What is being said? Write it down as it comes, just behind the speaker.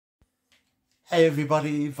Hey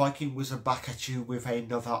everybody, Viking Wizard back at you with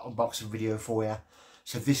another unboxing video for you.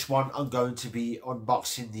 So this one I'm going to be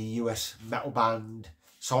unboxing the US metal band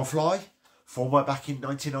Soulfly. Formed back in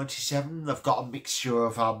 1997. They've got a mixture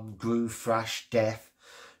of groove, thrash, death,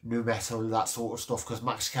 new metal, that sort of stuff, because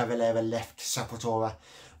Max Cavalera left Sepultura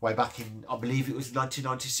way back in, I believe it was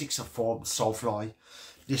 1996, and formed Soulfly.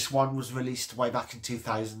 This one was released way back in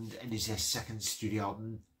 2000 and is their second studio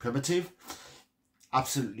album, Primitive.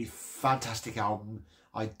 Absolutely fantastic album.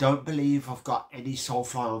 I don't believe I've got any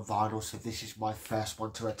Soulfly on vinyl, so this is my first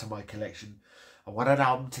one to add to my collection. And what an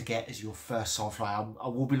album to get as your first Soulfly album. I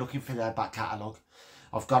will be looking for their back catalogue.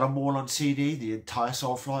 I've got them all on CD, the entire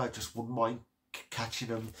Soulfly. I just wouldn't mind catching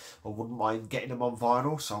them, or wouldn't mind getting them on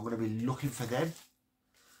vinyl, so I'm going to be looking for them.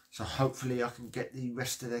 So hopefully I can get the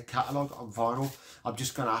rest of their catalogue on vinyl. I'm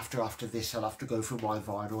just going to, after this, I'll have to go through my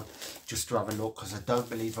vinyl just to have a look, because I don't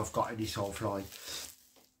believe I've got any Soulfly.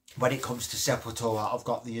 When it comes to Sepultura, I've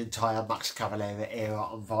got the entire Max Cavalera era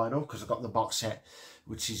on vinyl, because I've got the box set,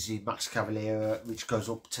 which is the Max Cavalera, which goes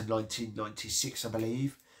up to 1996, I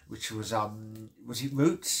believe, which was it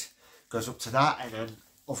Roots? Goes up to that, and then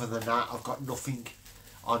other than that, I've got nothing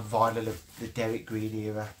on vinyl of the Derek Green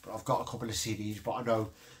era. But I've got a couple of CDs, but I know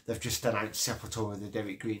they've just announced Sepultura, the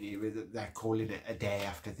Derek Green era, that they're calling it a day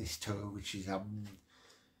after this tour, which is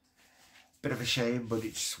bit of a shame, but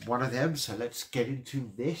it's one of them. So let's get into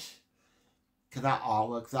this. Look at that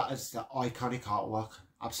artwork. That is the iconic artwork.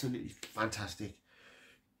 Absolutely fantastic.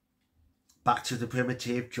 Back to the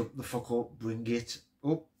Primitive. Jump the fuck up. Bring it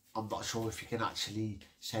up. I'm not sure if you can actually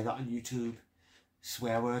say that on YouTube,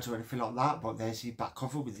 swear words or anything like that, but there's the back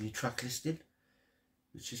cover with the track listing,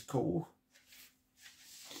 which is cool.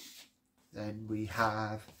 Then we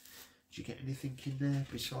have, did you get anything in there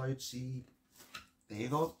besides the, there you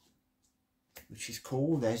go, which is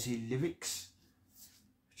cool. There's the lyrics,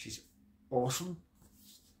 which is awesome.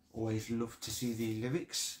 Always love to see the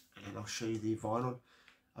lyrics. And then I'll show you the vinyl.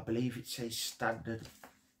 I believe it says standard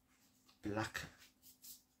black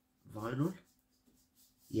vinyl.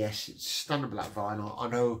 Yes, it's standard black vinyl. I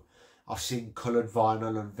know I've seen coloured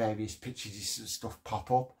vinyl and various pictures and stuff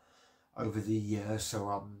pop up over the years, so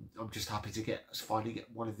I'm just happy to finally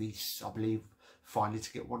get one of these. I believe finally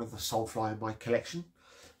to get one of the Soulfly in my collection.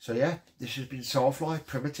 So yeah, this has been Soulfly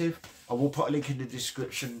Primitive. I will put a link in the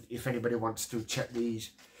description if anybody wants to check these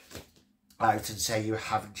out and say you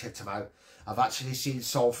haven't checked them out. I've actually seen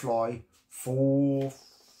Soulfly four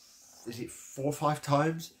or five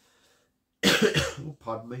times? Oh,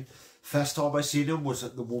 pardon me. First time I seen them was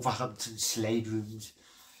at the Wolverhampton Slade Rooms.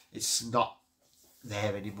 It's not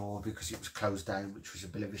there anymore because it was closed down, which was a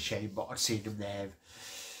bit of a shame, but I'd seen them there.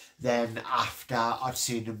 Then after I'd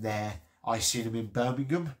seen them there, I seen them in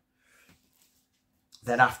Birmingham.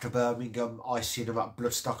 Then after Birmingham, I seen them at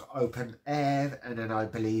Bloodstock Open Air, and then I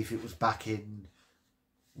believe it was back in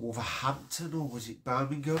Wolverhampton, or was it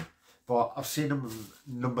Birmingham? But I've seen them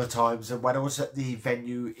a number of times, and when I was at the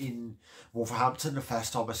venue in Wolverhampton, the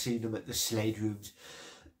first time I seen them at the Slade Rooms,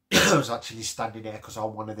 I was actually standing there because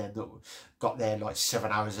I'm one of them that got there like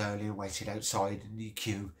 7 hours early and waited outside in the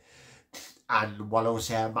queue. And while I was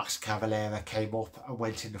there, Max Cavalera came up and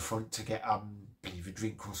went in the front to get a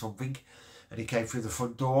drink or something. And he came through the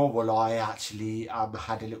front door. Well, I actually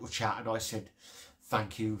had a little chat, and I said,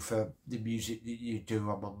 thank you for the music that you do.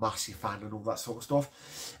 I'm a massive fan and all that sort of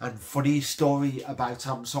stuff. And funny story about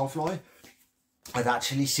Soulfly, I'd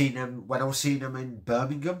actually seen them when I was seeing them in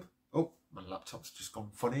Birmingham. Oh, my laptop's just gone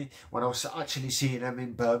funny. When I was actually seeing them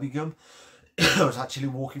in Birmingham, I was actually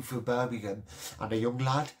walking through Birmingham, and a young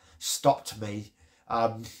lad stopped me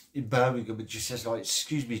in Birmingham and just says, like,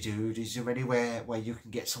 excuse me dude, is there anywhere where you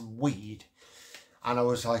can get some weed? And I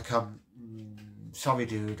was like, sorry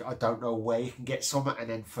dude, I don't know where you can get some.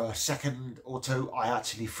 And then for a second or two I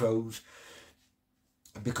actually froze,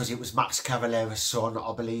 because it was Max Cavalera's son.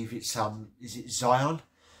 I believe it's is it Zion?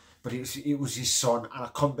 But it was his son, and I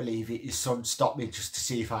couldn't believe it. His son stopped me just to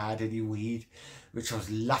see if I had any weed, which I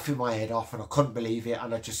was laughing my head off, and I couldn't believe it.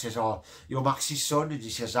 And I just says, oh, you're Max's son? And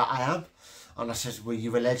he says, I am. And I says, well,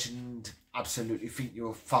 you're a legend. Absolutely think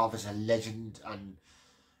your father's a legend, and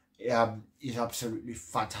he's absolutely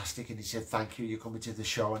fantastic. And he said, thank you, you're coming to the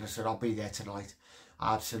show. And I said, I'll be there tonight.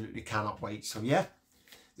 I absolutely cannot wait. So yeah,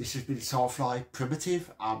 this has been Soulfly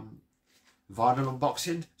Primitive vinyl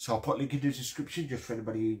unboxing. So I'll put a link in the description just for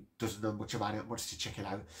anybody who doesn't know much about it and wants to check it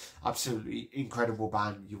out. Absolutely incredible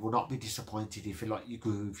band. You will not be disappointed if you like your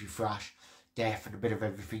groove, your thrash, death, and a bit of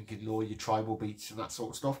everything in law, your tribal beats and that sort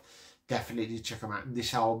of stuff. Definitely check them out. And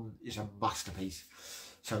this album is a masterpiece.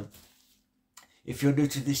 So If you're new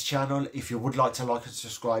to this channel, if you would like to like and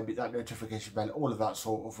subscribe, hit that notification bell, all of that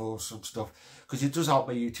sort of awesome stuff, because it does help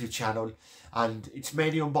my YouTube channel. And it's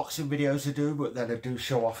mainly unboxing videos I do, but then I do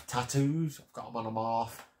show off tattoos. I've got them on my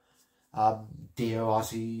arm. Dear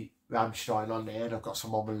Aussie Ramstein on there, and I've got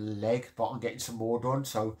some on my leg, but I'm getting some more done.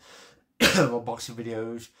 So unboxing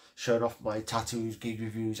videos, showing off my tattoos, gig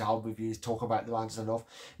reviews, album reviews, talk about the bands I love,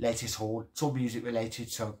 latest haul, it's all music related.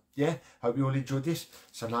 So yeah, hope you all enjoyed this.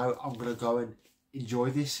 So now I'm going to go and enjoy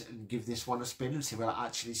this and give this one a spin and see what it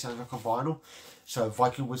actually sounds like on vinyl. So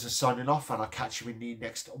Viking Wizard signing off, and I'll catch you in the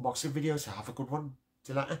next unboxing video. So have a good one.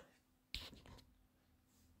 See you later.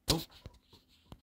 Oh.